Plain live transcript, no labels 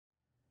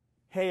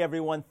Hey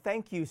everyone,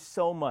 thank you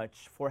so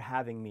much for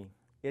having me.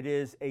 It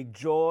is a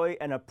joy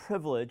and a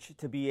privilege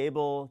to be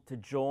able to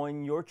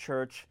join your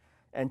church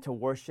and to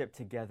worship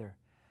together.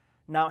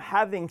 Now,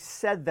 having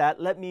said that,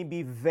 let me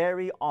be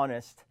very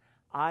honest.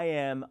 I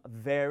am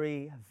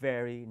very,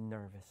 very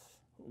nervous.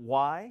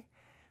 Why?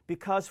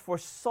 Because for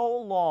so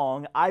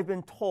long I've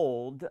been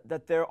told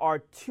that there are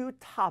two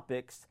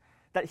topics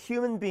that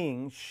human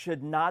beings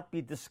should not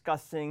be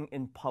discussing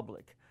in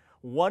public.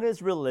 One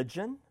is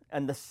religion,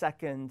 and the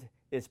second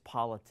is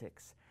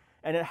politics.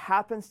 And it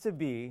happens to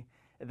be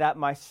that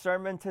my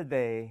sermon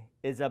today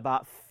is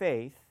about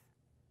faith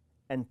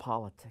and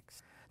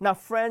politics. Now,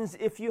 friends,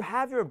 if you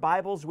have your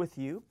Bibles with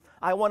you,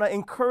 I want to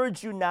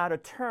encourage you now to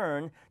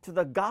turn to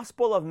the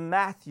Gospel of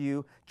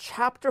Matthew,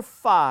 chapter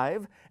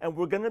 5, and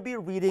we're going to be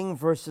reading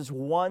verses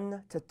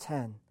 1 to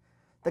 10.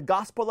 The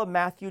Gospel of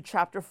Matthew,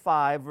 chapter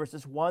 5,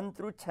 verses 1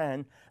 through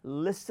 10.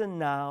 Listen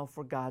now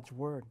for God's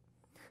word.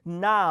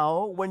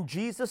 Now, when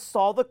Jesus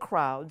saw the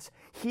crowds,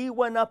 he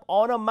went up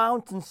on a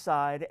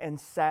mountainside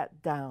and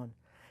sat down.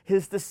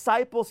 His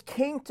disciples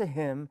came to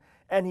him,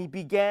 and he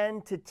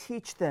began to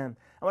teach them.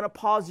 I want to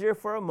pause here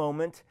for a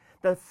moment.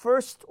 The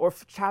first, or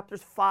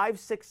chapters 5,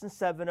 6, and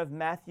 7 of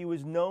Matthew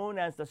is known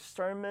as the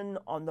Sermon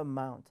on the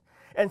Mount.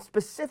 And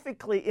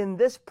specifically in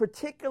this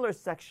particular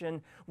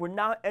section, we're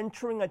now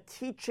entering a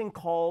teaching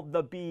called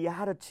the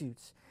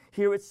Beatitudes.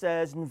 Here it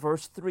says in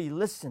verse 3,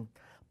 listen.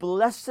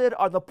 Blessed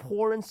are the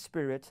poor in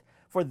spirit,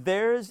 for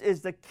theirs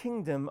is the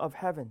kingdom of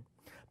heaven.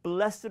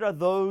 Blessed are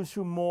those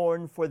who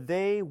mourn, for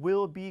they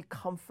will be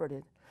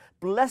comforted.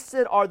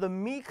 Blessed are the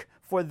meek,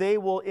 for they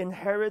will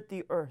inherit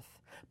the earth.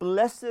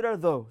 Blessed are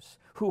those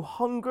who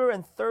hunger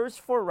and thirst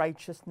for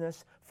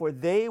righteousness, for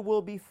they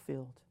will be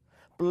filled.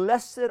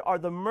 Blessed are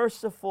the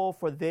merciful,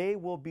 for they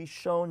will be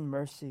shown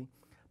mercy.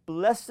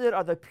 Blessed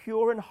are the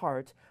pure in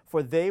heart,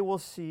 for they will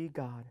see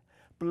God.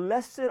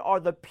 Blessed are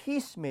the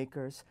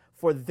peacemakers,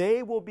 for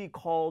they will be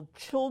called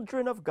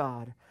children of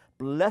God.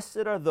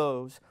 Blessed are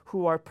those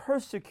who are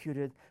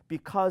persecuted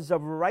because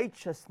of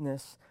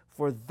righteousness,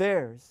 for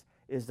theirs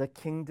is the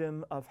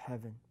kingdom of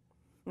heaven.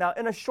 Now,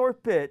 in a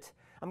short bit,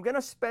 I'm going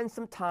to spend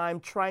some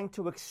time trying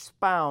to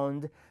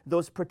expound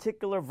those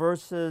particular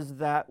verses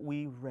that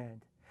we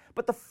read.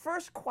 But the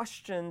first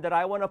question that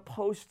I want to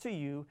pose to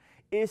you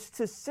is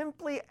to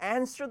simply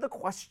answer the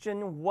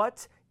question,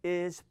 what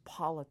is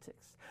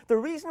politics? The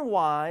reason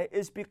why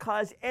is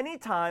because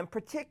anytime,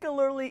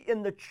 particularly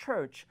in the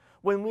church,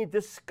 when we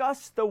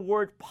discuss the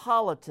word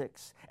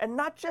politics, and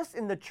not just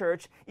in the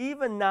church,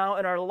 even now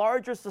in our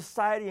larger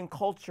society and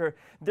culture,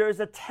 there's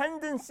a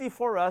tendency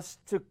for us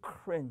to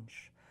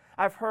cringe.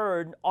 I've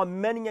heard on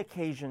many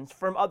occasions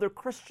from other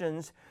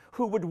Christians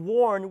who would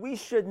warn we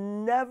should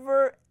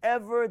never,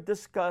 ever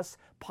discuss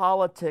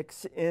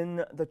politics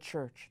in the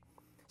church.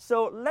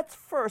 So let's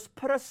first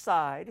put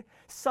aside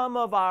some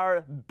of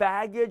our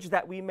baggage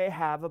that we may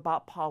have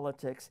about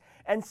politics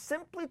and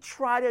simply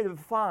try to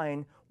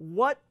define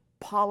what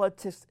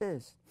politics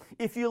is.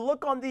 If you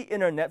look on the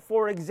internet,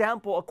 for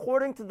example,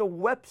 according to the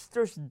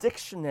Webster's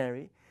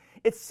Dictionary,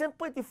 it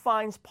simply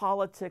defines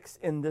politics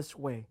in this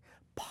way.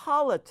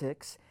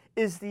 Politics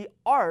is the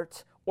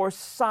art or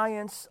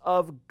science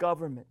of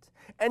government.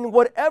 And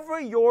whatever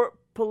your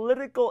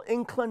political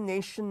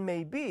inclination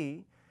may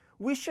be,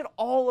 we should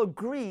all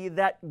agree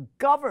that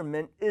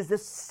government is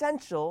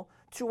essential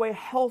to a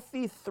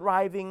healthy,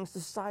 thriving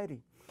society.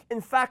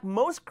 In fact,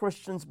 most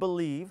Christians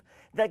believe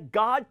that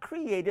God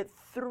created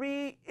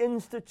three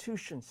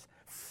institutions: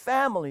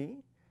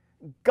 family,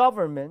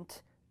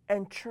 government,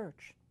 and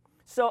church.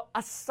 So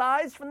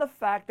aside from the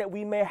fact that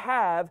we may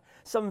have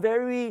some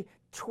very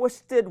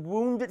twisted,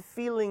 wounded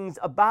feelings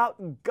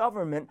about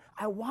government,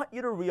 I want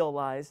you to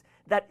realize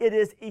that it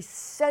is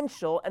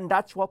essential, and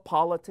that's what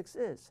politics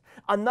is.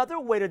 Another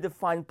way to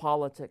define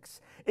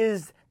politics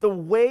is the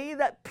way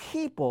that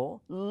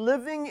people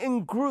living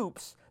in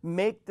groups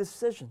make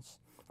decisions.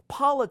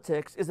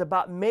 Politics is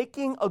about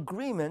making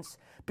agreements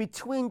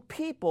between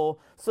people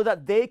so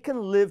that they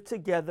can live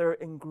together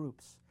in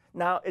groups.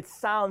 Now, it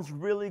sounds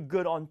really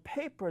good on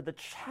paper. The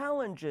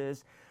challenge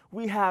is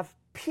we have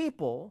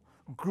people,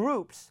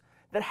 groups,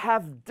 that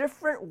have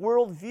different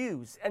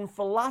worldviews and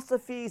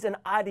philosophies and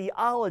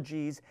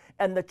ideologies,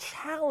 and the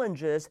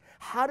challenge is,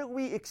 how do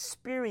we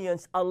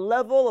experience a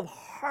level of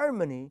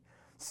harmony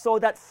so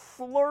that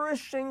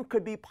flourishing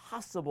could be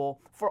possible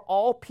for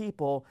all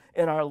people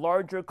in our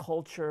larger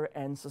culture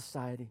and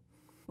society?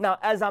 Now,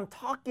 as I'm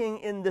talking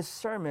in this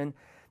sermon,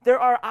 there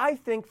are, I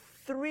think,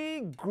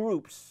 three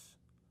groups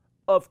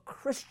of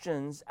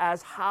Christians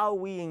as how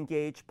we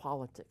engage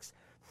politics.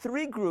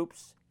 Three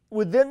groups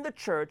within the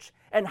church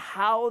and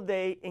how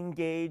they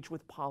engage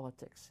with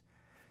politics.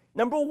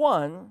 Number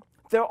one,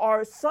 there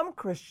are some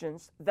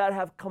Christians that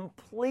have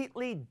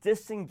completely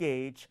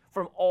disengaged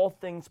from all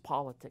things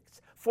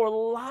politics. for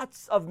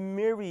lots of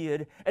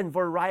myriad and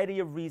variety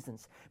of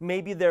reasons.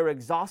 Maybe they're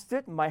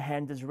exhausted, my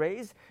hand is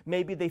raised.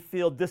 Maybe they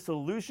feel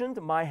disillusioned,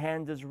 my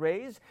hand is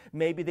raised.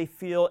 Maybe they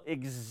feel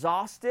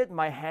exhausted,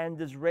 my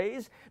hand is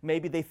raised.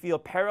 Maybe they feel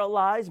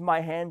paralyzed,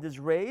 my hand is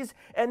raised.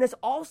 And it's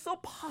also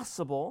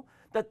possible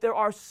that there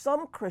are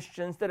some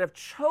Christians that have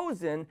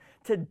chosen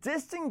to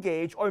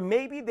disengage, or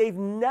maybe they've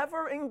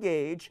never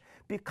engaged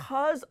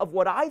because of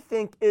what I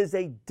think is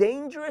a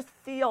dangerous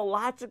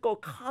theological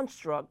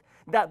construct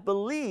that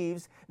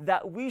believes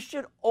that we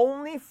should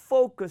only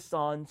focus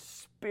on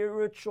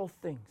spiritual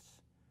things.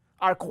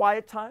 Our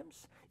quiet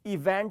times,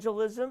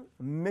 evangelism,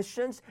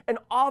 missions, and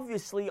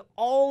obviously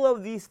all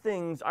of these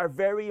things are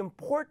very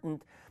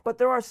important, but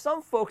there are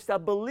some folks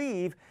that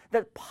believe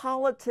that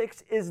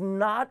politics is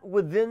not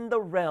within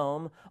the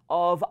realm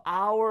of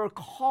our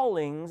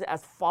callings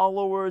as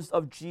followers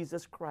of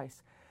Jesus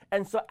Christ.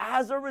 And so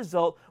as a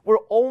result, we're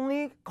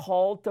only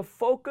called to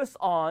focus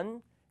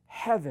on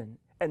heaven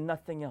and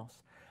nothing else.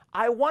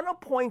 I want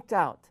to point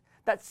out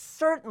that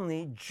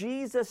certainly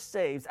Jesus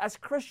saves. As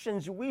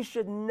Christians, we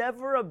should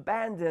never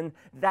abandon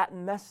that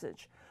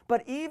message.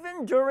 But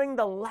even during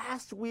the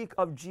last week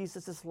of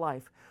Jesus'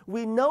 life,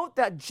 we note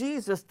that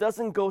Jesus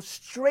doesn't go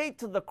straight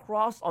to the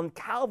cross on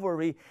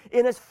Calvary.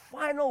 In his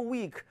final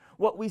week,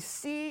 what we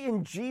see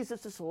in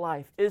Jesus'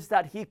 life is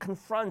that he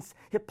confronts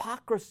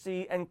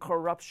hypocrisy and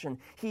corruption.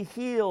 He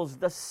heals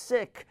the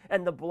sick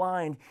and the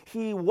blind.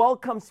 He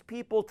welcomes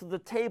people to the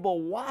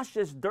table,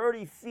 washes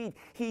dirty feet.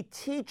 He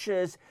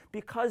teaches,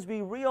 because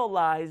we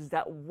realize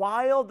that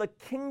while the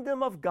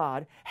kingdom of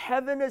God,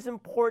 heaven is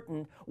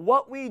important,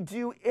 what we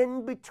do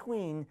in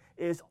between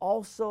is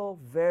also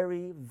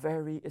very,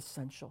 very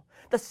essential.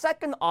 The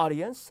second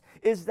audience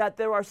is that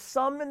there are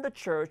some in the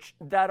church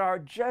that are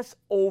just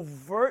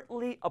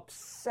overtly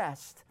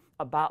obsessed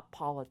about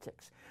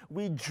politics.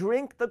 We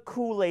drink the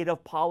Kool-Aid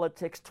of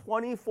politics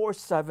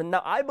 24/7.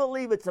 Now, I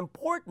believe it's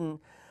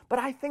important, but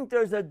I think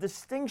there's a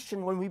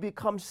distinction when we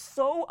become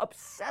so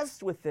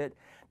obsessed with it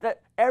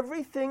that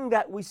everything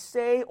that we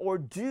say or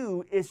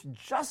do is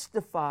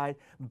justified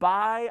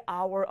by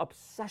our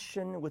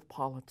obsession with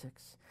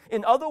politics.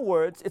 In other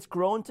words, it's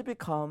grown to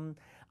become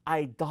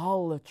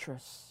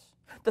idolatrous.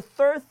 The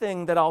third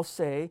thing that I'll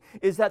say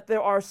is that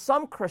there are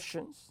some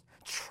Christians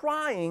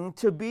trying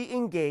to be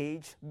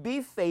engaged,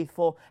 be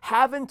faithful,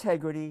 have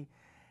integrity,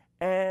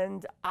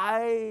 and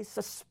I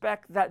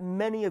suspect that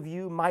many of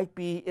you might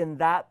be in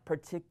that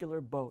particular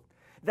boat.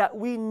 That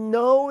we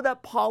know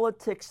that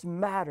politics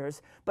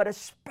matters, but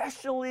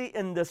especially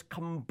in this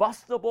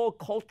combustible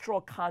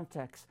cultural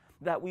context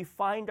that we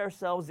find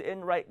ourselves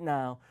in right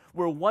now,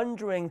 we're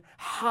wondering,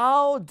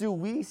 how do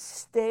we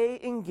stay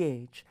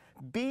engaged,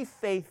 be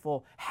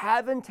faithful,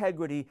 have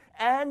integrity,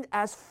 and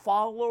as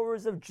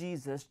followers of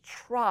Jesus,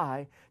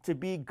 try to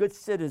be good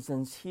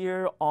citizens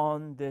here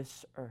on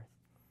this earth?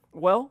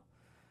 Well,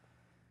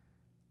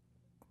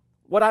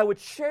 what I would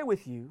share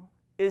with you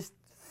is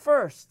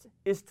first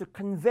is to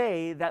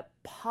convey that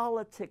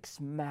politics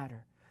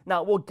matter.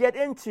 Now, we'll get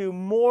into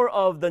more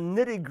of the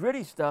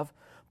nitty-gritty stuff,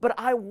 but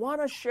I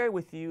want to share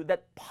with you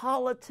that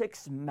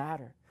politics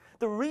matter.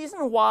 The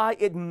reason why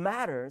it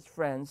matters,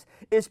 friends,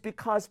 is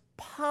because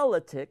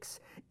politics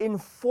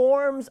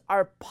informs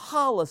our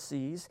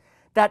policies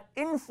that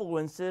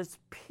influences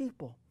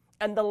people.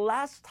 And the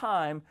last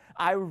time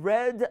I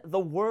read the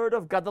Word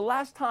of God, the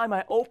last time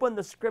I opened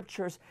the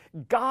Scriptures,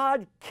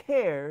 God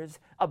cares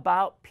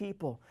about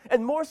people.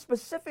 And more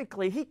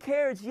specifically, He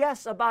cares,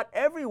 yes, about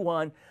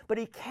everyone, but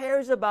He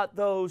cares about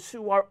those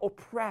who are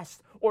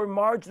oppressed or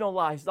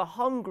marginalized, the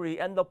hungry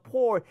and the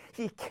poor.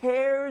 He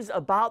cares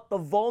about the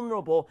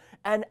vulnerable.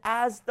 And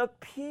as the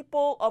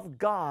people of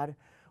God,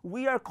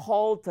 we are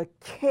called to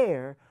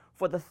care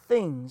for the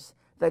things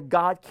that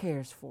God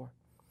cares for.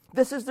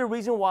 This is the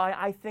reason why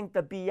I think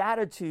the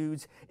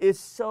Beatitudes is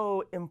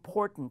so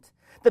important.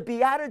 The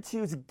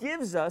Beatitudes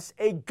gives us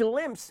a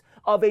glimpse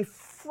of a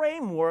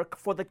framework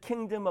for the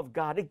kingdom of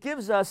God. It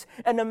gives us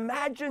an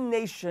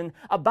imagination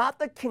about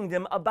the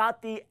kingdom,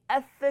 about the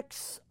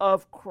ethics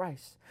of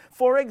Christ.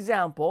 For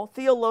example,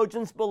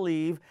 theologians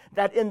believe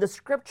that in the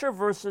scripture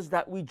verses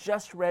that we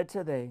just read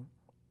today,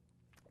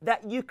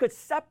 that you could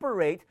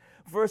separate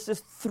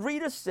verses 3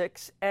 to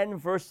 6 and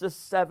verses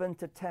 7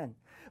 to 10.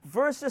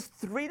 Verses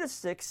 3 to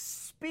 6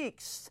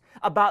 speaks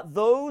about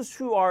those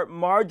who are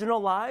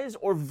marginalized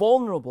or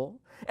vulnerable,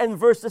 and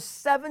verses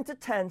 7 to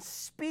 10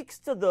 speaks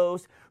to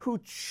those who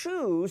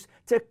choose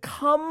to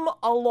come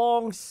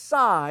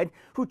alongside,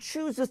 who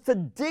chooses to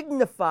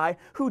dignify,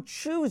 who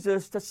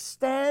chooses to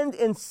stand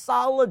in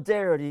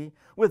solidarity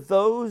with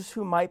those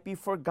who might be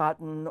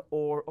forgotten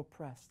or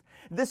oppressed.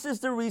 This is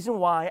the reason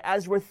why,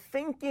 as we're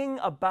thinking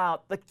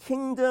about the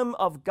kingdom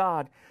of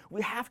God,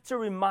 we have to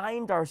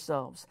remind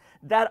ourselves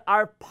that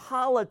our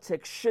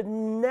politics should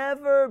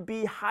never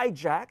be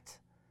hijacked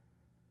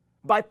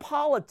by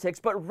politics,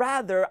 but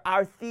rather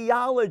our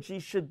theology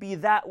should be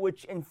that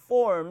which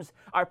informs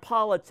our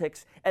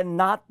politics and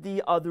not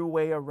the other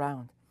way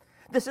around.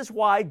 This is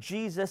why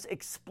Jesus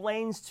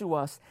explains to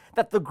us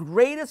that the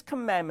greatest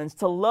commandments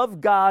to love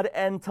God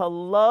and to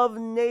love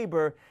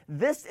neighbor,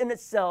 this in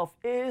itself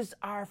is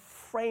our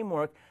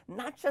framework,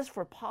 not just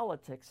for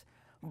politics,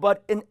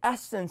 but in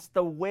essence,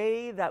 the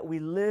way that we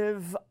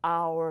live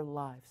our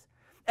lives.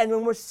 And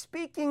when we're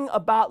speaking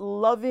about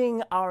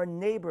loving our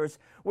neighbors,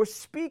 we're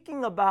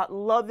speaking about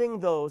loving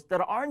those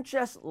that aren't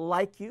just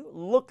like you,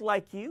 look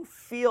like you,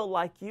 feel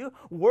like you,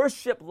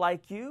 worship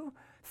like you,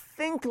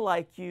 think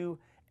like you,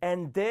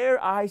 and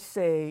dare I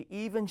say,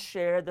 even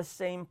share the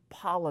same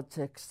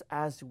politics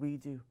as we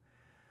do.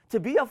 To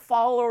be a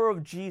follower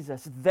of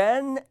Jesus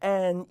then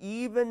and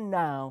even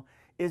now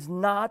is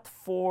not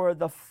for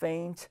the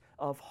faint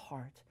of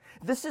heart.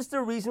 This is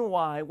the reason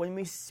why when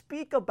we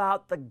speak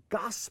about the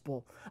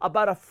gospel,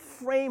 about a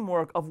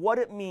framework of what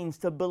it means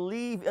to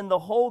believe in the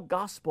whole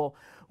gospel,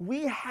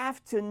 we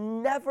have to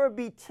never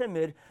be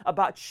timid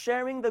about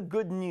sharing the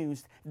good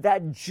news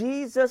that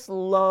Jesus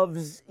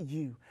loves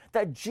you,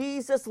 that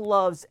Jesus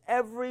loves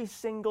every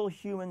single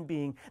human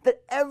being,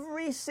 that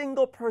every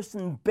single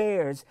person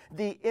bears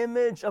the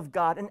image of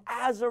God. And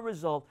as a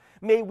result,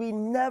 may we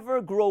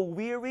never grow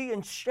weary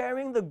in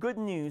sharing the good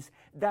news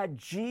that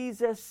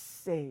Jesus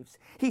saves.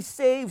 He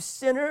saves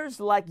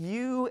sinners like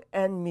you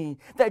and me,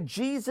 that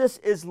Jesus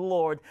is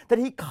Lord, that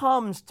He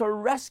comes to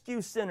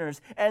rescue sinners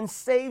and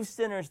save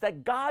sinners,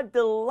 that God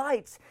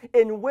delights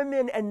in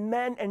women and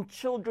men and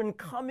children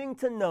coming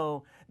to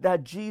know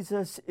that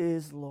Jesus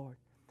is Lord.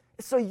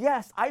 So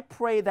yes, I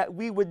pray that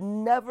we would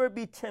never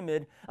be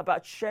timid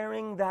about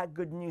sharing that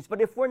good news.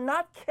 But if we're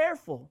not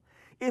careful,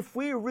 if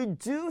we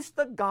reduce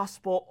the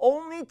gospel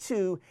only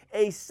to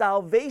a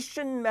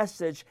salvation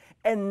message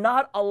and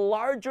not a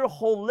larger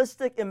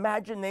holistic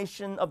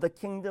imagination of the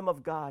kingdom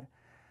of God,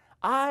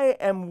 I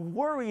am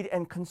worried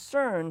and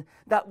concerned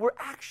that we're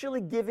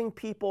actually giving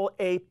people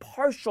a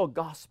partial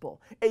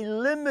gospel, a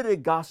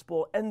limited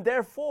gospel, and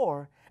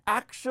therefore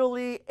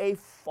actually a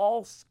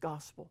false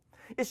gospel,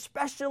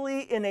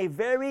 especially in a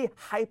very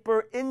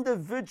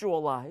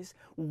hyper-individualized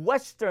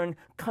Western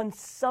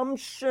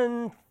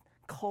consumption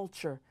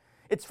culture.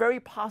 It's very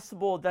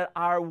possible that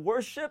our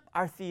worship,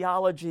 our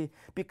theology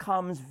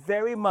becomes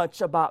very much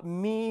about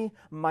me,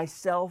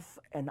 myself,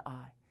 and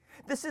I.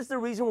 This is the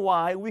reason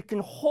why we can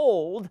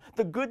hold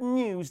the good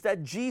news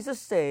that Jesus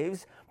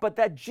saves, but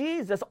that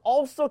Jesus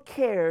also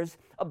cares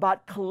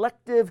about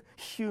collective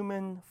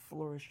human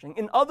flourishing.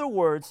 In other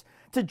words,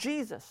 to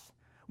Jesus,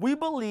 we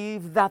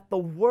believe that the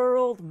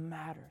world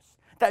matters,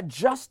 that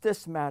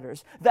justice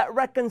matters, that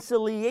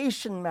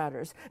reconciliation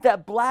matters,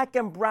 that black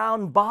and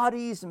brown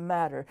bodies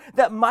matter,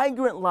 that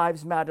migrant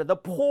lives matter, the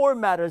poor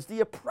matters, the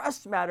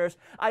oppressed matters.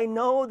 I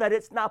know that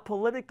it's not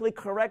politically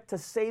correct to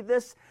say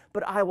this,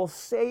 but I will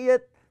say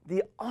it.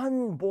 The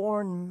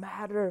unborn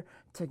matter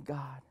to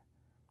God.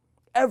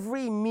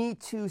 Every Me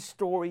Too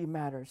story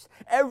matters.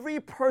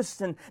 Every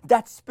person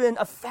that's been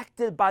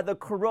affected by the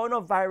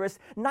coronavirus,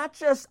 not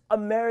just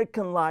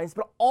American lives,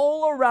 but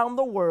all around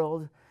the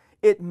world,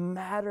 it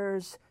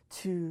matters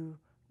to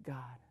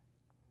God.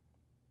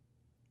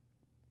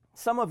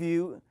 Some of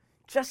you,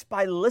 just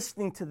by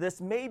listening to this,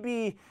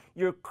 maybe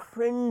you're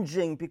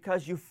cringing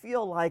because you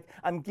feel like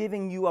I'm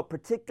giving you a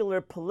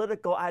particular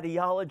political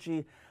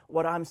ideology.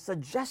 What I'm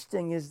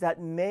suggesting is that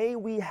may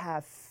we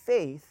have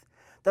faith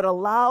that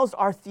allows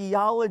our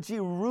theology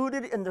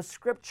rooted in the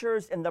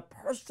scriptures, in the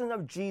person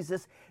of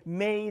Jesus.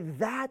 May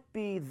that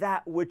be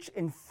that which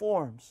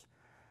informs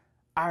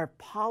our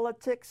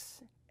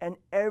politics and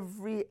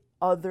every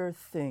other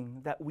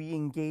thing that we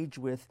engage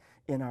with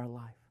in our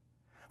life.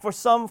 For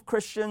some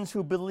Christians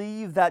who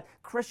believe that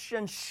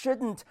Christians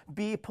shouldn't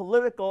be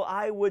political,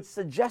 I would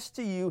suggest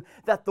to you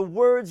that the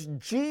words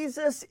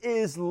Jesus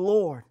is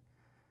Lord,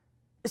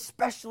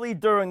 especially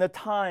during the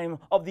time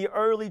of the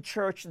early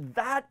church,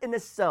 that in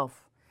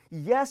itself,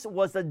 yes,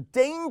 was a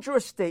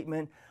dangerous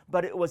statement,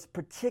 but it was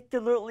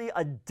particularly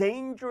a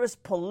dangerous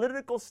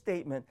political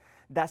statement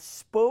that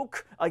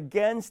spoke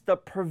against the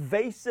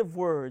pervasive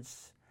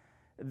words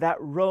that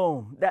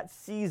Rome, that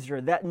Caesar,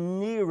 that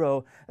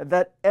Nero,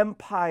 that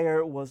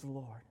empire was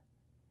Lord.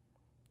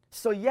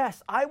 So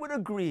yes, I would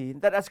agree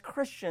that as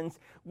Christians,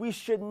 we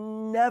should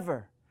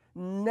never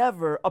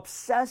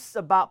obsess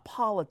about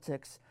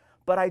politics,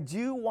 but I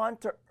do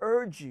want to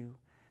urge you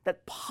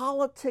that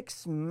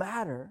politics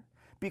matter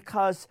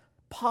because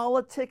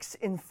politics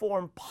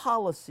inform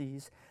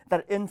policies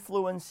that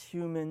influence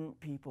human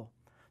people.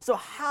 So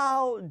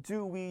how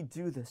do we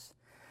do this?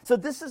 So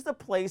this is the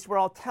place where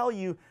I'll tell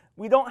you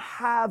we don't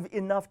have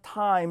enough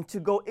time to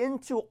go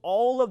into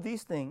all of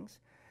these things.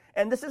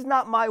 And this is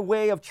not my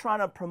way of trying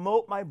to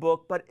promote my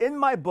book, but in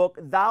my book,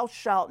 Thou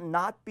Shalt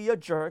Not Be a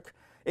Jerk,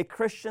 A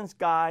Christian's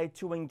Guide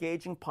to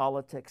Engaging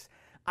Politics,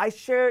 I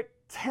share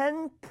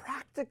 10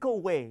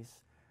 practical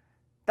ways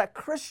that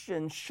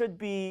Christians should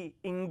be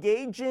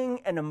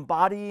engaging and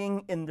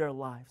embodying in their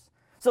lives.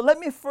 So let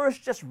me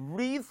first just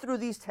read through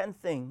these 10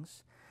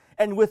 things.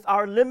 And with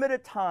our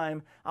limited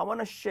time, I want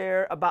to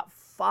share about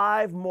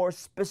 5 more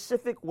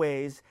specific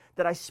ways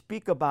that I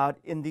speak about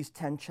in these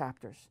 10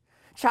 chapters.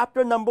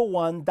 Chapter number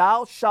 1,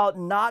 thou shalt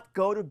not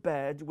go to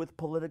bed with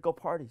political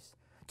parties.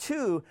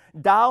 2,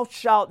 thou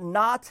shalt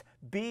not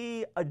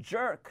be a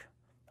jerk.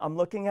 I'm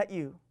looking at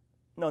you.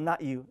 No,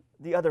 not you,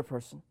 the other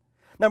person.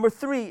 Number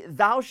 3,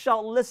 thou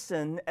shalt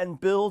listen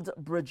and build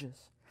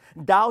bridges.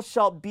 Thou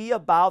shalt be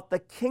about the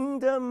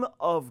kingdom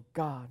of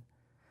God.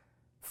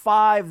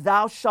 5,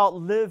 thou shalt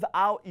live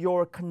out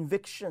your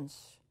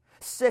convictions.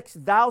 6,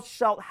 thou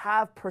shalt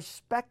have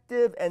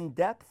perspective and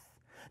depth.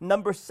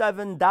 Number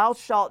 7, thou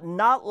shalt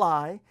not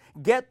lie,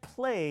 get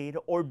played,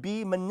 or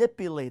be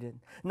manipulated.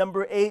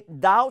 Number 8,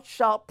 thou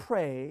shalt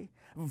pray,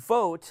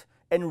 vote,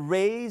 and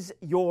raise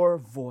your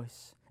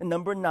voice. And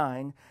number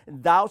 9,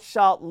 thou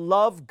shalt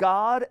love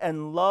God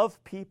and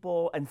love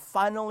people. And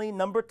finally,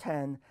 number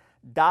 10,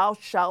 thou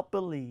shalt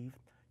believe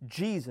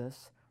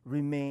Jesus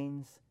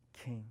remains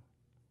King.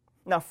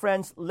 Now,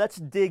 friends, let's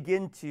dig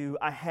into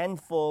a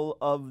handful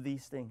of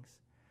these things.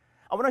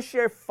 I want to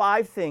share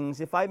 5 things,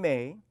 if I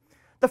may.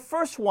 The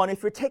first one,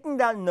 if you're taking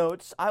down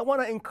notes, I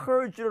want to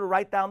encourage you to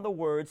write down the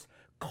words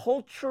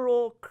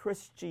cultural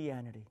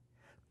Christianity.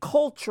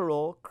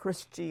 Cultural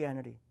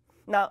Christianity.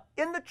 Now,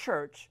 in the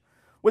church,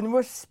 when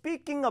we're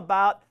speaking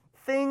about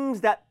things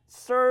that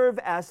serve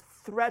as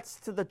threats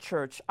to the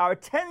church, our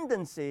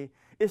tendency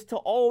is to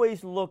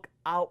always look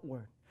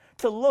outward,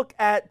 to look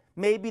at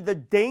maybe the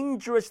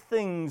dangerous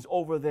things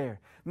over there,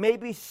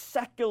 maybe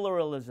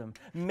secularism,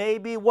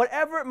 maybe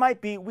whatever it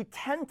might be. We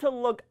tend to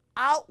look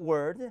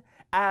outward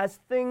as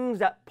things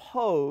that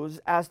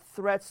pose as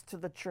threats to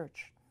the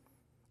church.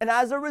 And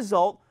as a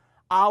result,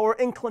 our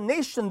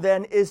inclination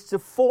then is to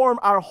form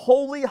our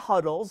holy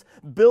huddles,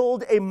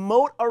 build a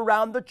moat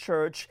around the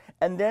church,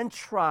 and then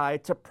try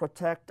to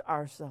protect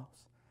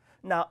ourselves.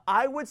 Now,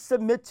 I would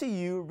submit to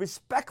you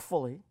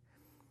respectfully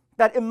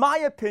that in my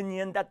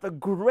opinion, that the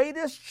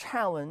greatest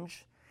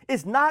challenge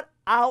is not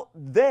out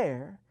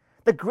there.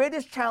 The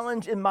greatest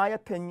challenge, in my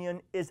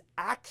opinion, is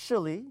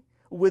actually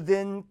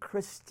within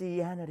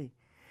Christianity.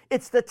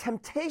 It's the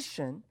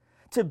temptation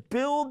to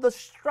build the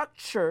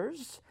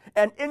structures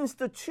and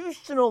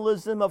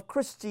institutionalism of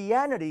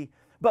Christianity,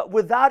 but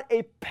without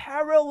a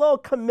parallel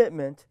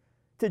commitment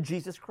to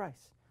Jesus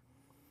Christ.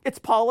 It's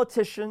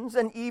politicians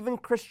and even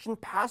Christian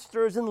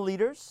pastors and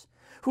leaders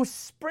who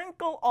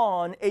sprinkle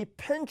on a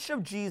pinch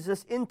of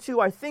Jesus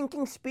into our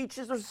thinking,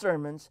 speeches, or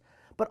sermons,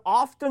 but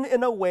often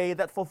in a way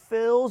that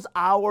fulfills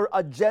our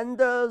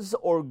agendas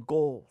or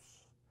goals.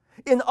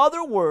 In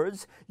other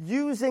words,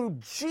 using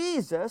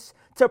Jesus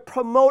to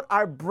promote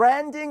our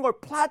branding or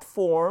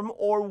platform,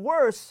 or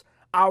worse,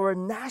 our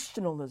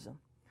nationalism.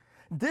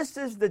 This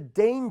is the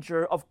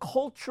danger of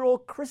cultural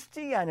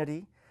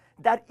Christianity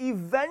that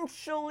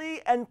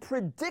eventually and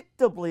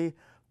predictably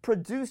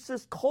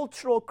produces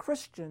cultural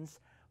Christians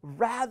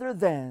rather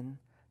than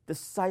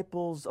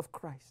disciples of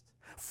Christ.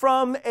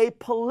 From a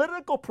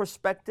political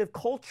perspective,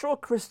 cultural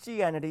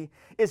Christianity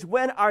is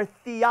when our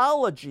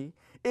theology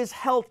is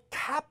held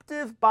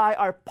captive by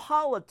our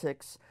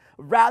politics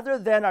rather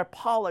than our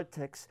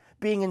politics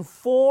being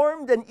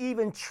informed and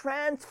even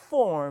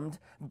transformed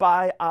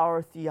by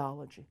our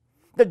theology.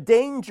 The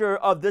danger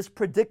of this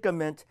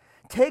predicament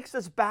takes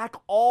us back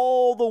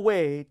all the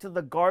way to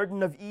the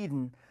Garden of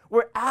Eden,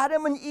 where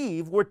Adam and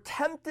Eve were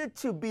tempted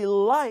to be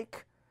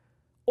like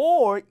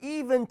or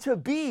even to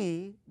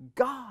be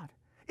God.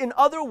 In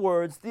other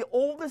words, the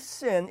oldest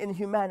sin in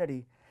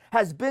humanity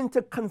has been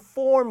to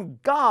conform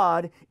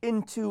God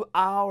into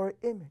our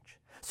image.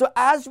 So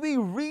as we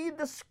read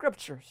the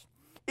scriptures,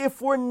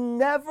 if we're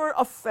never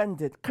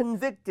offended,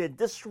 convicted,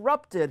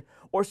 disrupted,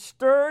 or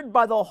stirred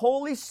by the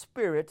Holy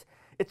Spirit,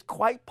 it's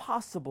quite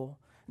possible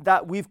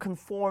that we've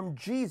conformed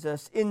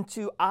Jesus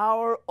into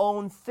our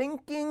own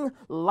thinking,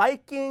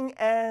 liking,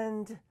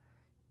 and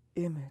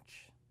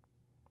image.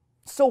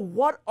 So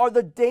what are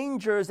the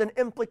dangers and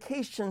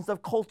implications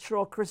of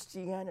cultural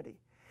Christianity?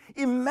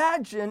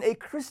 Imagine a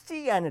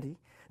Christianity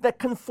that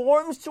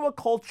conforms to a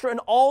culture and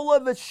all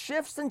of its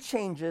shifts and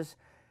changes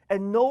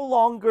and no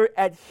longer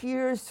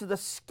adheres to the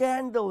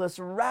scandalous,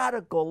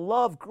 radical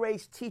love,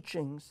 grace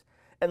teachings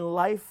and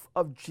life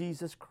of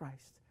Jesus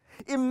Christ.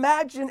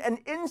 Imagine an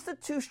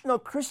institutional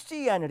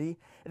Christianity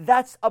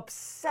that's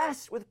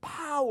obsessed with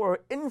power,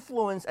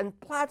 influence, and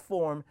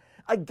platform,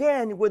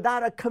 again,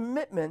 without a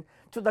commitment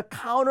to the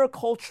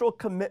countercultural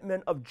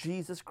commitment of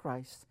Jesus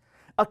Christ,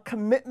 a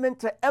commitment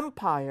to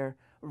empire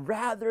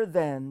rather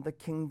than the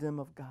kingdom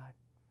of God.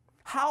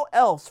 How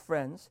else,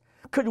 friends,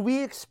 could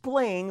we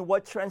explain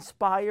what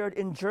transpired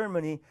in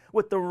Germany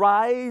with the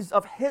rise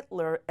of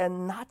Hitler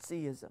and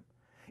Nazism?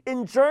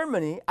 In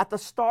Germany, at the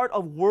start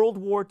of World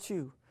War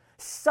II,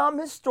 some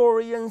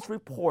historians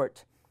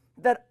report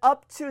that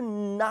up to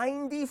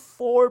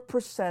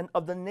 94%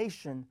 of the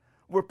nation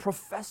were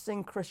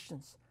professing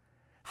Christians.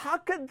 How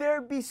could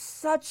there be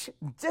such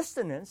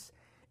dissonance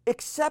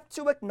except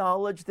to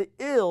acknowledge the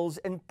ills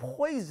and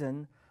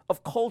poison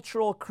of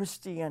cultural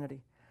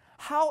Christianity?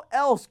 How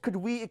else could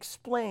we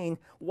explain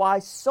why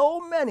so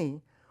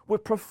many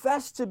would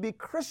profess to be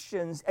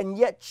Christians and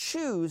yet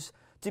choose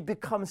to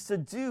become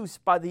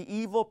seduced by the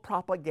evil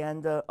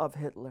propaganda of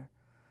Hitler?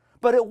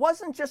 But it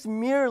wasn't just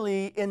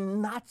merely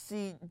in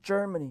Nazi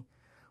Germany.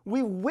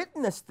 We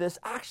witnessed this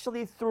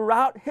actually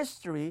throughout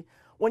history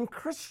when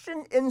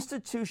Christian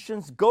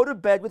institutions go to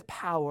bed with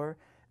power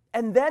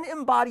and then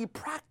embody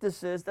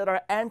practices that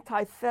are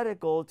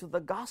antithetical to the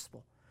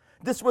gospel.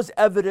 This was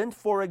evident,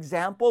 for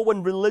example,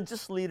 when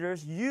religious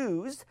leaders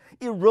used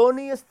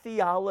erroneous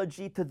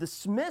theology to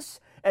dismiss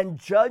and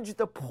judge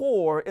the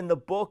poor in the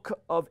book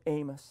of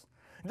Amos.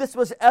 This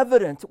was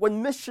evident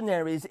when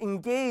missionaries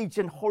engaged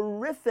in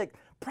horrific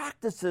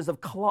practices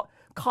of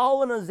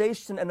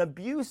colonization and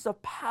abuse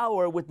of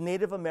power with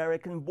Native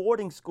American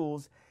boarding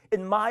schools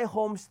in my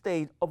home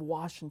state of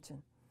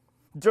Washington.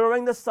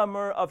 During the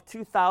summer of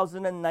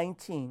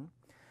 2019,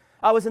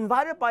 I was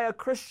invited by a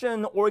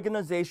Christian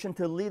organization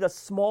to lead a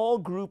small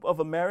group of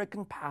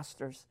American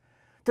pastors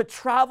to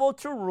travel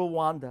to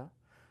Rwanda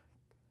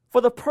for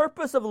the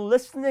purpose of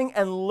listening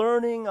and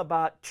learning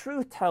about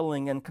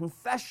truth-telling and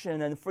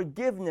confession and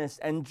forgiveness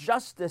and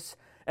justice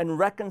and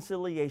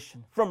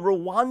reconciliation from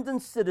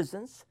Rwandan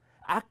citizens,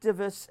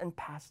 activists, and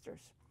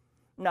pastors.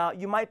 Now,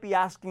 you might be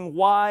asking,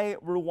 why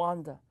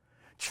Rwanda?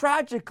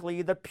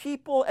 Tragically, the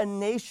people and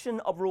nation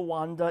of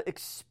Rwanda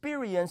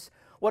experienced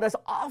what has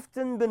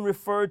often been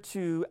referred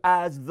to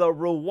as the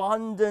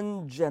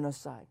Rwandan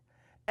genocide,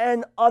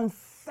 an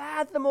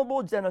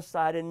unfathomable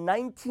genocide in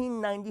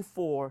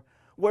 1994,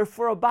 where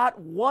for about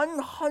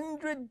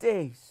 100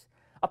 days,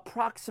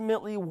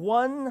 approximately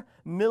 1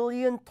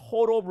 million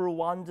total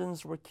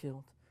Rwandans were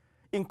killed,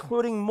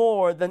 including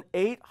more than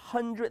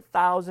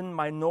 800,000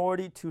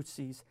 minority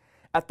Tutsis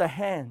at the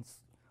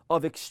hands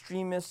of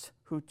extremist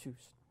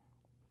Hutus.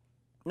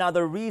 Now,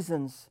 the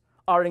reasons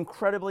are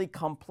incredibly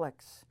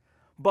complex,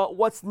 but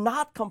what's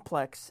not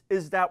complex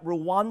is that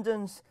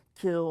Rwandans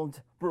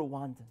killed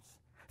Rwandans.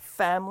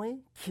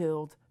 Family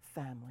killed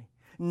family.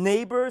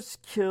 Neighbors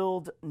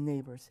killed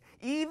neighbors.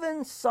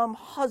 Even some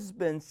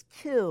husbands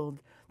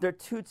killed their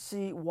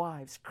Tutsi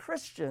wives.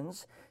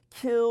 Christians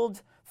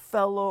killed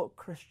fellow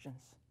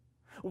Christians.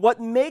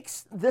 What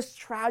makes this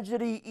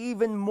tragedy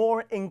even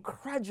more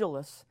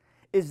incredulous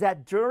is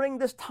that during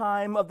this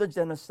time of the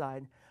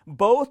genocide,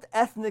 both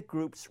ethnic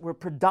groups were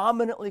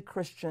predominantly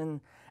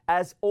Christian,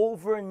 as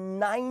over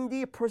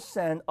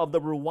 90% of the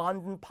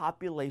Rwandan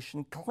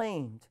population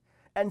claimed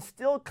and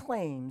still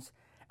claims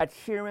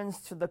adherence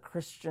to the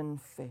Christian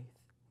faith.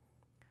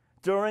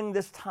 During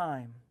this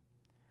time,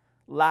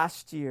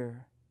 last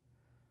year,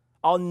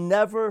 I'll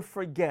never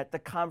forget the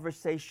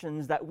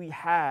conversations that we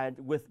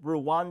had with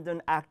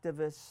Rwandan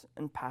activists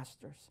and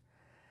pastors.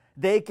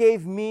 They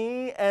gave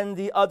me and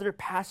the other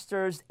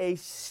pastors a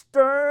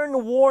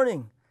stern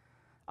warning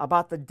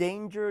about the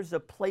dangers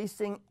of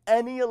placing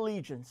any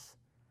allegiance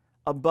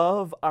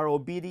above our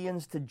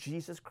obedience to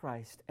Jesus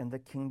Christ and the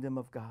kingdom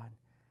of God.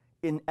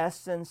 In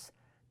essence,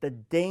 the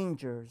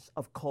dangers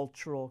of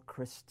cultural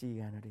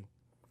Christianity.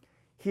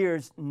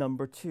 Here's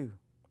number 2.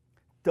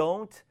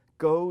 Don't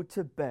go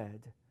to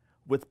bed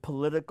with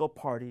political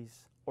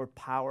parties or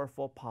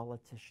powerful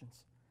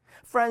politicians.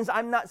 Friends,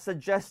 I'm not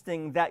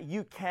suggesting that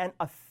you can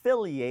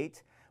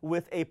affiliate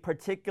with a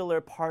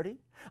particular party.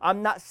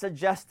 I'm not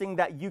suggesting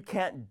that you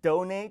can't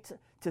donate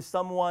to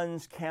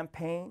someone's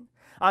campaign.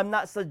 I'm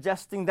not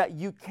suggesting that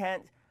you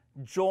can't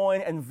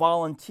join and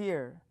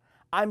volunteer.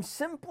 I'm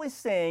simply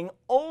saying,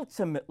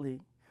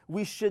 ultimately,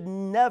 we should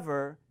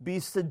never be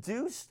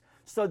seduced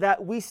so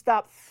that we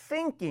stop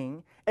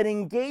thinking and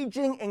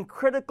engaging in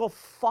critical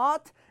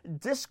thought,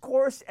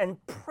 discourse,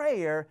 and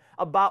prayer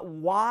about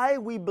why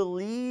we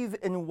believe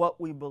in what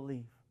we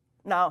believe.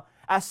 Now,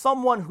 as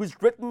someone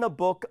who's written a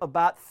book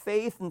about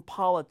faith and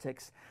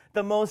politics,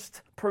 the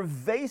most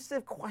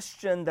pervasive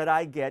question that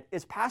I get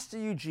is, Pastor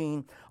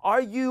Eugene,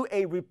 are you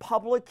a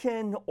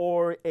Republican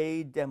or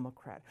a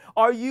Democrat?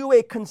 Are you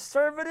a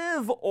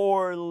conservative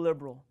or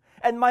liberal?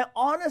 And my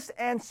honest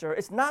answer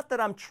is not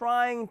that I'm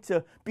trying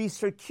to be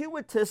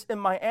circuitous in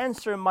my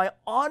answer. My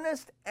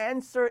honest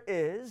answer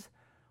is,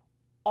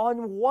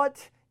 on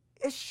what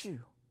issue?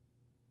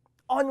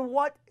 On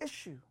what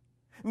issue?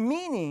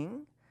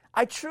 Meaning,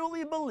 I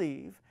truly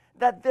believe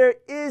that there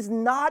is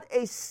not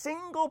a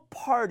single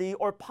party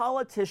or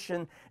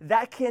politician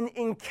that can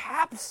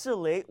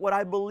encapsulate what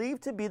I believe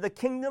to be the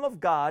kingdom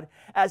of God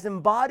as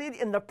embodied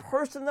in the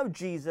person of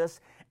Jesus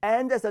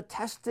and as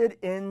attested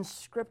in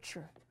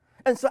Scripture.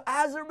 And so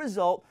as a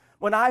result,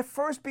 when I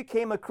first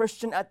became a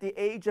Christian at the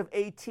age of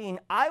 18,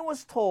 I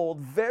was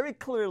told very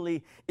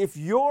clearly, if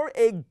you're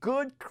a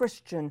good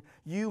Christian,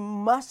 you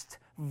must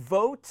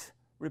vote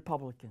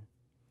Republican.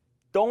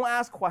 Don't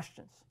ask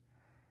questions.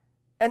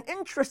 And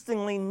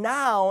interestingly,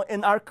 now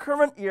in our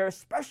current year,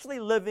 especially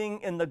living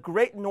in the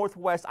great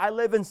Northwest, I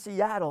live in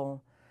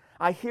Seattle,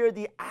 I hear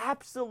the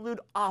absolute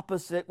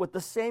opposite with the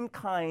same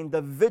kind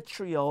of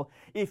vitriol.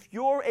 If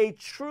you're a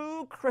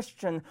true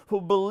Christian who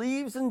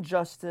believes in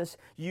justice,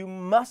 you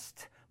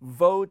must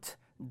vote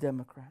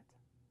Democrat.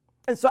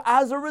 And so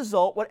as a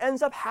result, what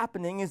ends up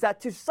happening is that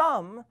to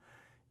some,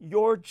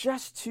 you're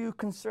just too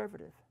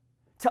conservative.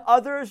 To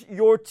others,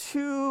 you're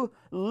too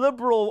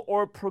liberal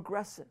or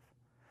progressive.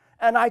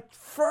 And I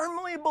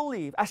firmly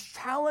believe, as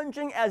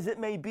challenging as it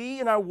may be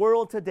in our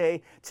world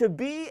today, to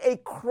be a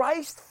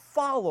Christ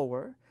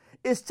follower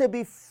is to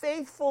be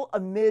faithful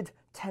amid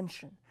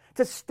tension,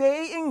 to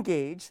stay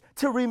engaged,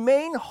 to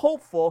remain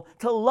hopeful,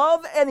 to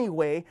love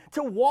anyway,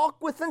 to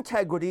walk with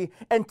integrity,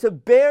 and to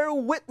bear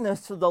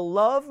witness to the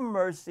love,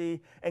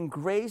 mercy, and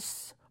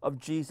grace of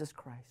Jesus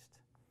Christ.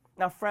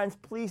 Now, friends,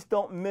 please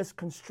don't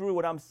misconstrue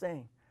what I'm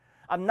saying.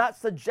 I'm not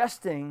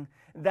suggesting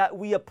that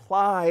we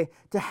apply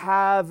to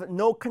have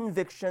no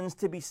convictions,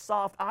 to be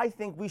soft. I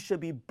think we should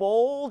be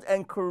bold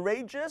and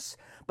courageous,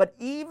 but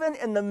even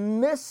in the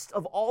midst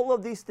of all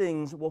of these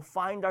things, we'll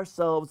find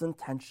ourselves in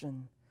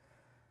tension.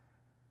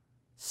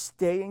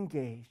 Stay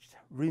engaged,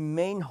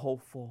 remain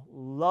hopeful,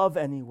 love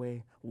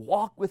anyway,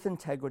 walk with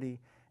integrity,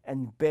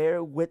 and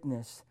bear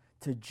witness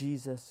to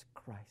Jesus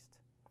Christ.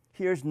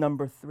 Here's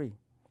number 3.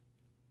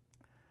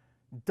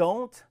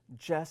 Don't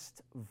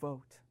just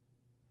vote.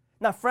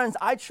 Now, friends,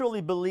 I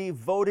truly believe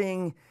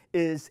voting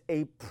is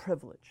a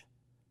privilege.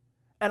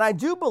 And I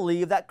do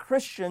believe that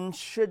Christians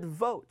should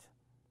vote.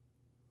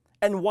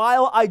 And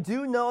while I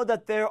do know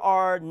that there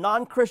are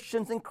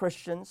non-Christians and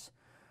Christians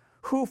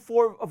who,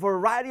 for a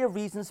variety of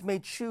reasons, may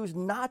choose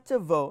not to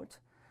vote,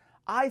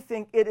 I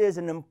think it is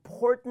an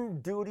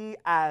important duty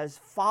as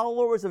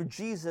followers of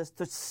Jesus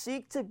to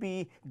seek to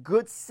be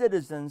good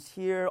citizens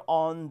here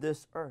on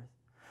this earth.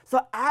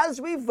 So as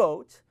we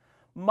vote,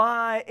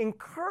 my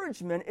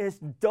encouragement is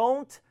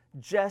don't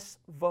just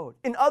vote.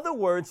 In other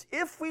words,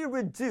 if we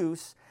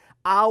reduce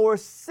our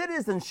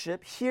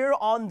citizenship here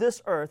on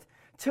this earth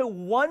to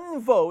 1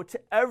 vote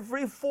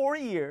every 4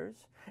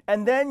 years,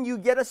 and then you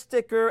get a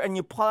sticker and you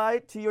apply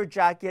it to your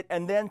jacket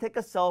and then take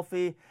a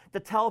selfie to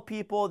tell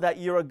people that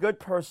you're a good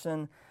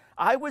person,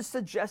 I would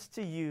suggest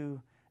to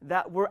you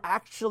that we're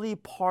actually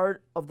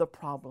part of the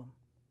problem.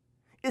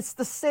 It's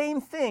the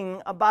same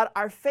thing about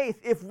our faith.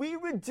 If we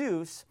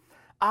reduce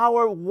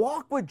our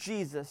walk with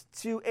Jesus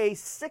to a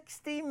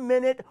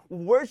 60-minute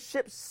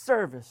worship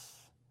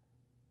service,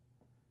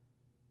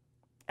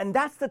 and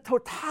that's the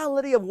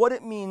totality of what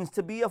it means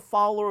to be a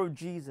follower of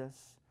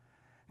Jesus,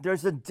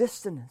 there's a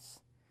dissonance.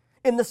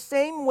 In the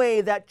same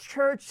way that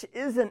church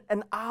isn't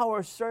an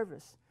hour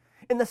service,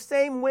 in the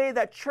same way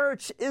that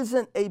church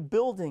isn't a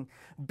building,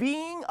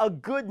 being a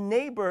good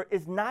neighbor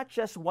is not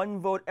just 1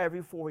 vote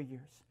every 4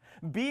 years.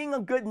 Being a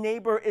good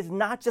neighbor is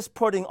not just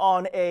putting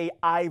on a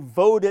 "I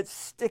voted"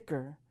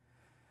 sticker.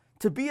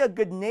 To be a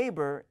good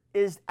neighbor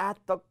is at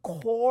the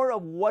core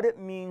of what it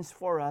means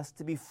for us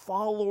to be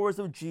followers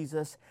of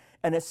Jesus,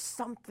 and it's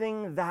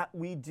something that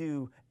we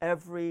do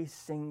every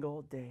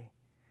single day.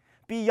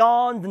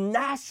 Beyond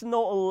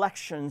national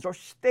elections or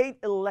state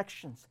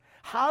elections,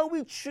 how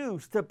we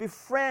choose to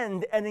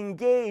befriend and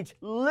engage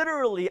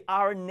literally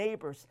our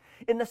neighbors.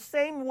 In the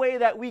same way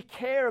that we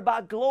care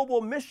about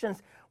global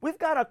missions, we've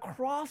got to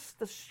cross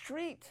the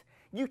street.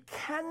 You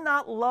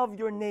cannot love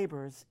your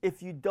neighbors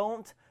if you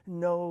don't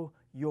know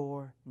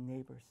your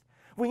neighbors.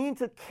 We need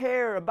to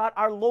care about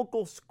our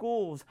local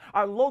schools,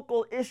 our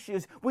local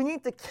issues. We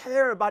need to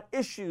care about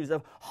issues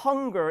of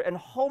hunger and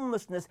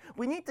homelessness.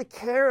 We need to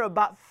care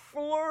about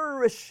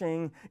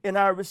flourishing in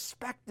our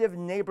respective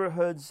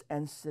neighborhoods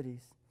and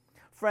cities.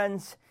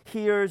 Friends,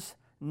 here's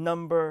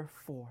number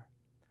 4.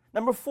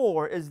 Number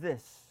 4 is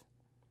this: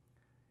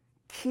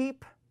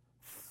 keep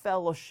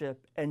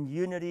fellowship and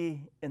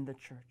unity in the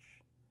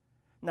church.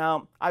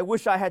 Now, I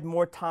wish I had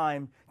more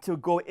time to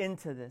go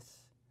into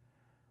this,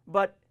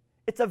 but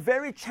it's a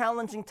very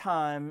challenging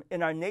time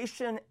in our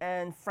nation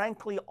and,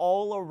 frankly,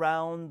 all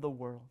around the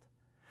world.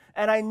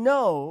 And I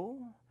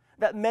know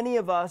that many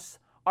of us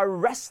are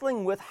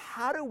wrestling with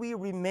how do we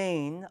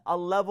remain a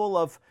level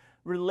of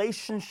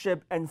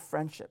relationship and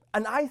friendship.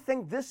 And I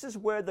think this is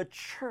where the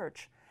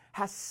church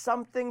has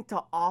something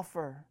to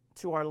offer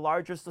to our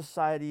larger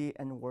society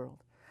and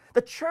world.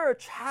 The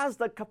church has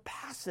the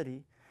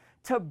capacity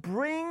to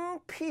bring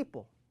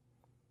people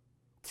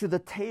to the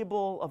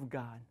table of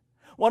God.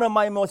 One of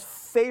my most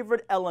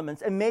favorite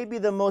elements, and maybe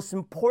the most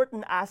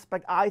important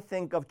aspect I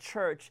think of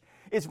church,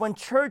 is when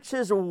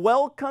churches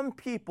welcome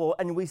people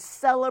and we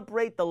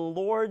celebrate the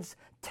Lord's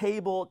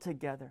table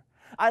together.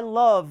 I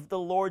love the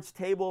Lord's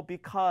table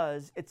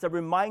because it's a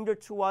reminder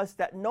to us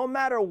that no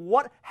matter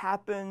what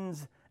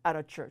happens at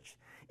a church,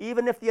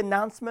 even if the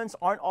announcements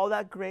aren't all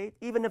that great,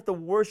 even if the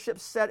worship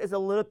set is a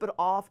little bit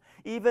off,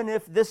 even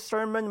if this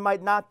sermon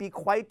might not be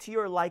quite to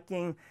your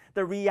liking,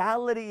 the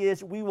reality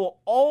is we will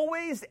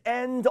always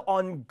end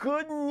on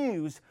good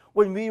news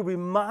when we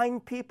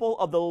remind people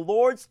of the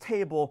Lord's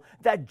table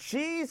that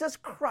Jesus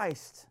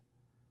Christ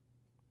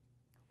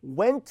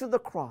went to the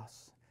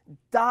cross,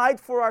 died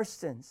for our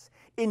sins,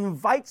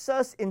 invites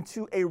us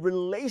into a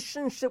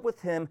relationship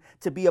with Him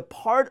to be a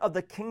part of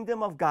the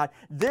kingdom of God.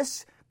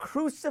 This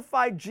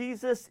crucified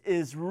Jesus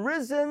is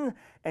risen,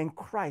 and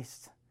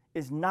Christ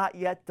is not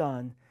yet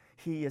done.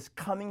 He is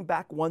coming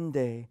back one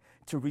day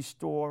to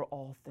restore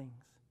all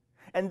things.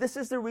 And this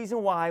is the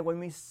reason why when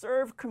we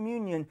serve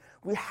communion,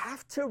 we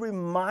have to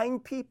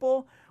remind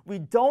people we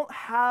don't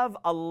have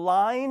a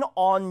line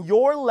on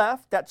your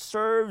left that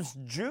serves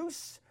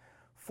juice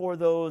for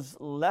those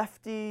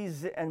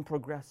lefties and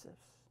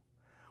progressives.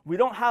 We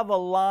don't have a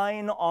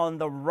line on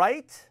the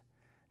right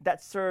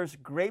that serves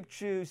grape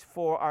juice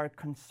for our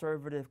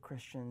conservative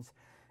Christians.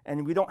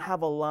 And we don't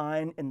have a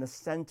line in the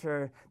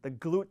center, the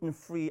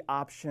gluten-free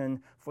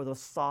option for the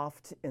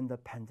soft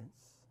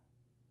independents.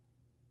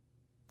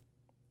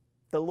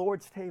 The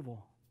Lord's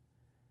table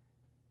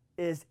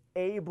is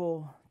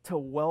able to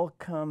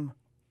welcome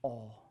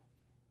all.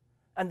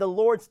 And the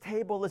Lord's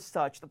table is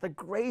such that the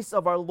grace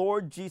of our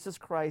Lord Jesus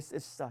Christ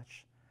is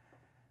such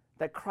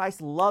that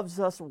Christ loves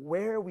us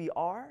where we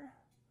are,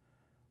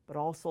 but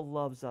also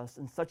loves us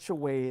in such a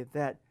way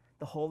that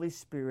the Holy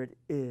Spirit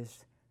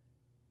is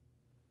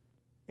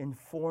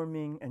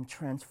informing and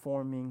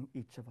transforming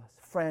each of us.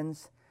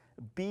 Friends,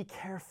 be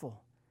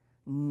careful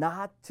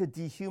not to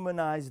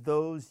dehumanize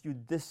those you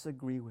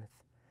disagree with.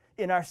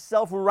 In our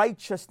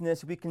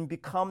self-righteousness, we can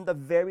become the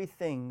very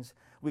things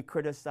we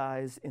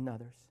criticize in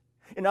others.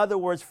 In other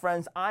words,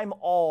 friends, I'm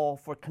all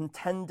for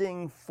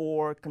contending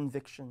for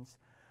convictions,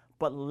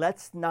 but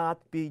let's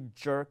not be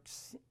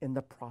jerks in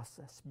the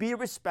process. Be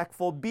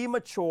respectful, be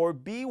mature,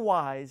 be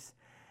wise.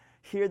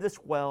 Hear this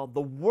well,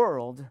 the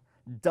world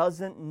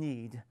doesn't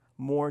need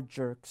more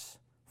jerks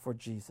for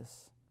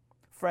Jesus.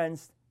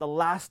 Friends, the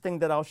last thing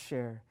that I'll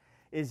share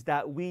is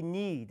that we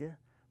need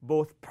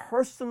both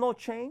personal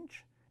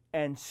change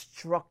and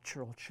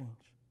structural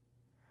change.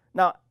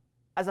 Now,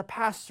 as a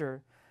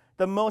pastor,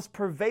 the most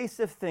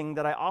pervasive thing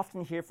that I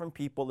often hear from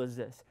people is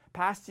this: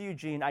 Pastor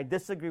Eugene, I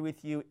disagree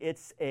with you.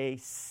 It's a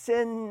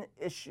sin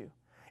issue.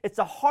 It's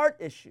a heart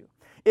issue.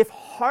 If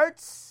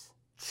hearts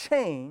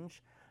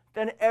change,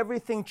 then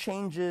everything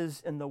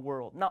changes in the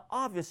world. Now,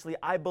 obviously,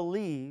 I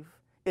believe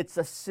it's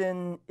a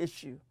sin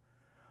issue.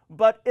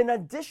 But in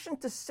addition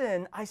to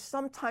sin, I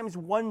sometimes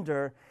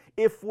wonder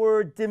if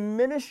we're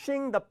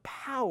diminishing the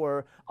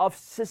power of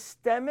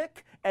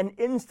systemic and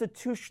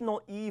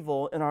institutional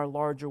evil in our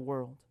larger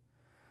world.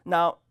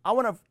 Now, I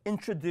want to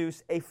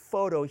introduce a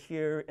photo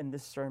here in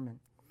this sermon.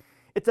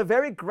 It's a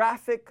very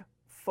graphic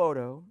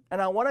photo,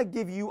 and I want to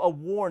give you a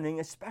warning,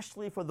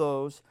 especially for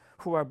those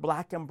who are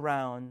black and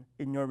brown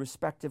in your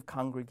respective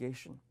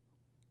congregation.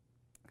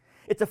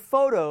 It's a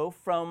photo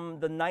from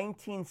the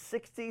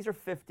 1960s or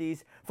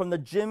 50s, from the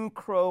Jim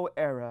Crow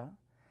era.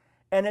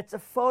 And it's a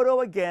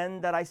photo, again,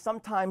 that I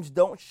sometimes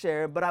don't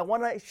share, but I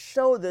want to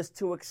show this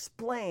to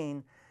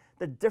explain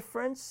the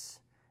difference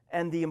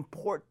and the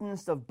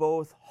importance of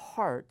both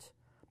heart,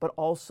 but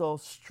also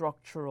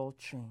structural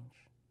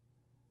change.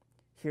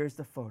 Here's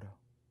the photo.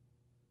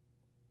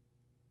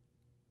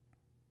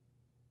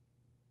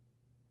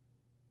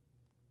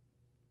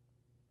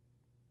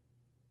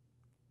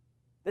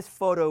 This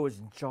photo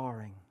is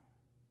jarring.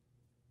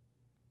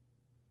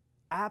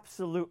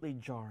 Absolutely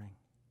jarring.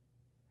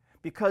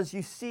 Because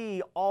you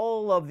see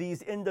all of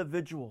these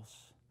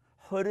individuals,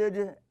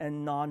 hooded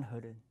and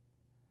non-hooded,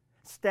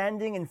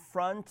 standing in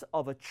front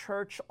of a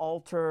church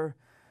altar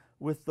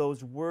with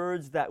those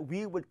words that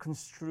we would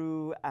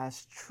construe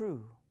as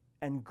true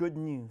and good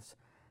news,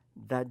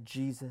 that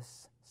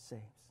Jesus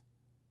saves.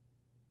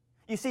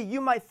 You see, you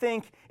might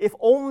think, if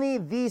only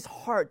these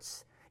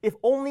hearts, if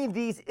only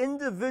these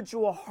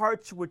individual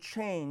hearts would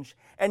change,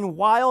 and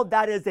while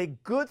that is a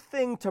good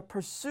thing to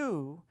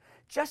pursue,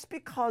 just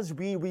because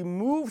we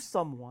remove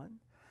someone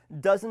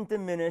doesn't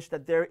diminish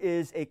that there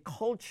is a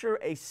culture,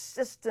 a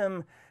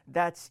system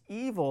that's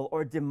evil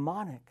or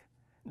demonic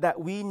that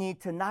we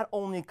need to not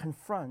only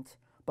confront,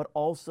 but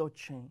also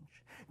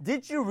change.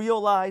 Did you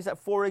realize that,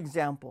 for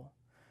example,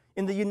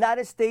 in the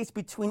United States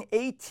between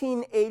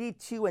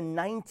 1882 and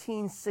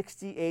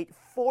 1968,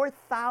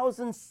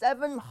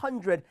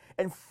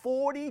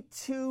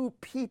 4,742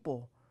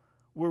 people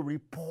were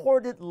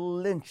reported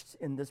lynched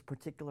in this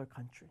particular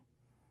country?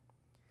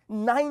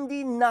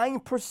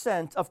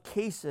 99% of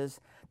cases,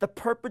 the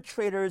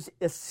perpetrators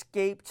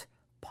escaped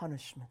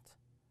punishment.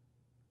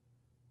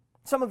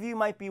 Some of you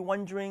might be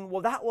wondering,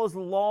 well, that was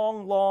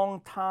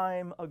long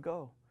time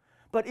ago.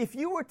 But if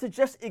you were to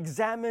just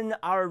examine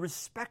our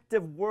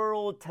respective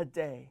world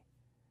today,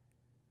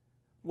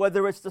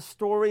 whether it's the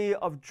story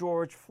of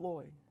George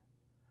Floyd,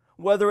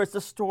 whether it's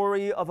the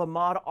story of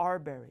Ahmaud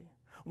Arbery,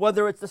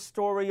 whether it's the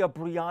story of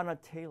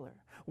Breonna Taylor,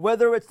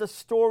 whether it's the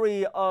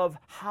story of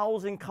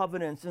housing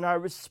covenants in our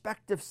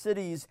respective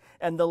cities,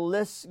 and the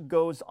list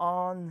goes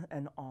on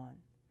and on.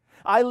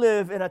 I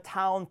live in a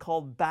town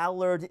called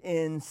Ballard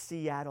in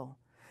Seattle.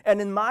 And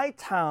in my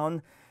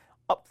town,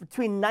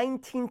 between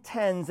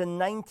 1910s and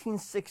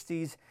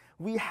 1960s,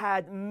 we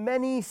had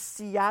many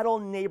Seattle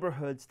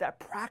neighborhoods that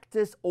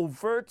practiced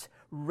overt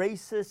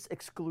racist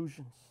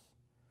exclusions.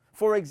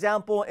 For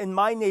example, in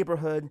my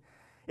neighborhood,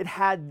 it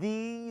had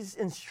these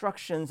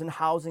instructions in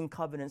housing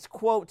covenants,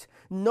 quote,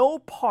 "No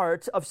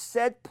part of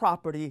said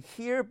property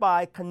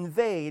hereby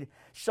conveyed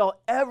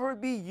shall ever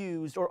be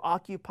used or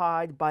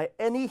occupied by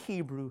any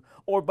Hebrew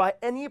or by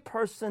any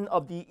person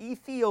of the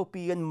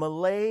Ethiopian,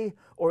 Malay,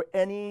 or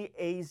any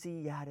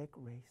Asiatic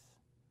race."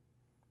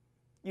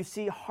 You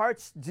see,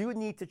 hearts do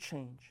need to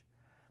change,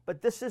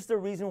 but this is the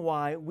reason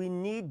why we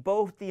need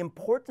both the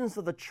importance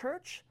of the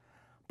church,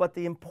 but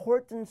the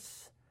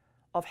importance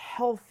of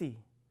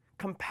healthy,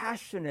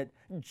 compassionate,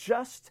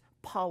 just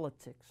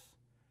politics,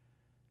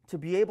 to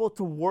be able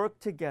to work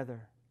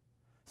together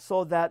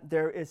so that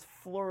there is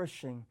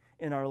flourishing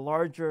in our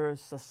larger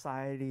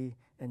society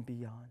and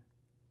beyond.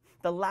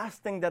 The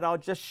last thing that I'll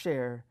just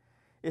share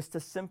is to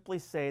simply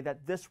say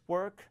that this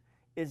work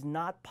is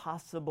not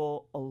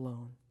possible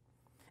alone.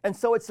 And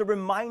so it's a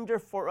reminder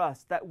for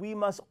us that we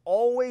must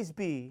always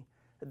be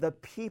the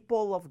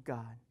people of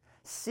God,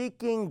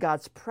 seeking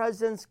God's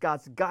presence,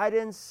 God's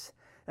guidance,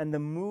 and the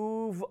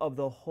move of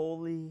the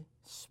Holy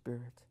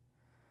Spirit.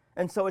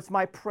 And so it's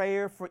my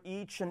prayer for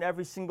each and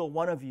every single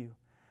one of you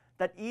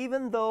that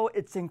even though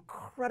it's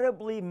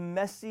incredibly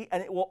messy,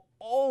 and it will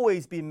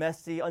always be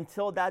messy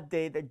until that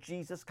day that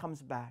Jesus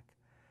comes back,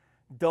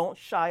 don't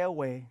shy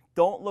away,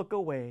 don't look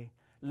away.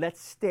 Let's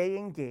stay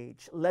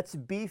engaged. Let's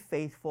be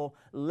faithful.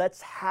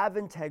 Let's have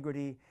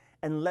integrity.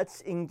 And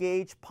let's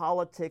engage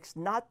politics,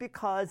 not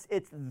because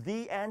it's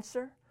the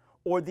answer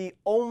or the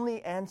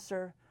only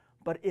answer,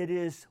 but it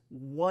is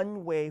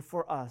one way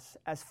for us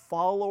as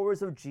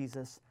followers of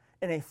Jesus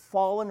in a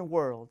fallen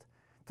world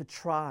to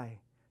try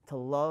to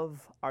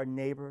love our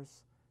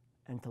neighbors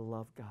and to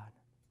love God.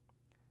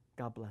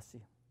 God bless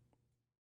you.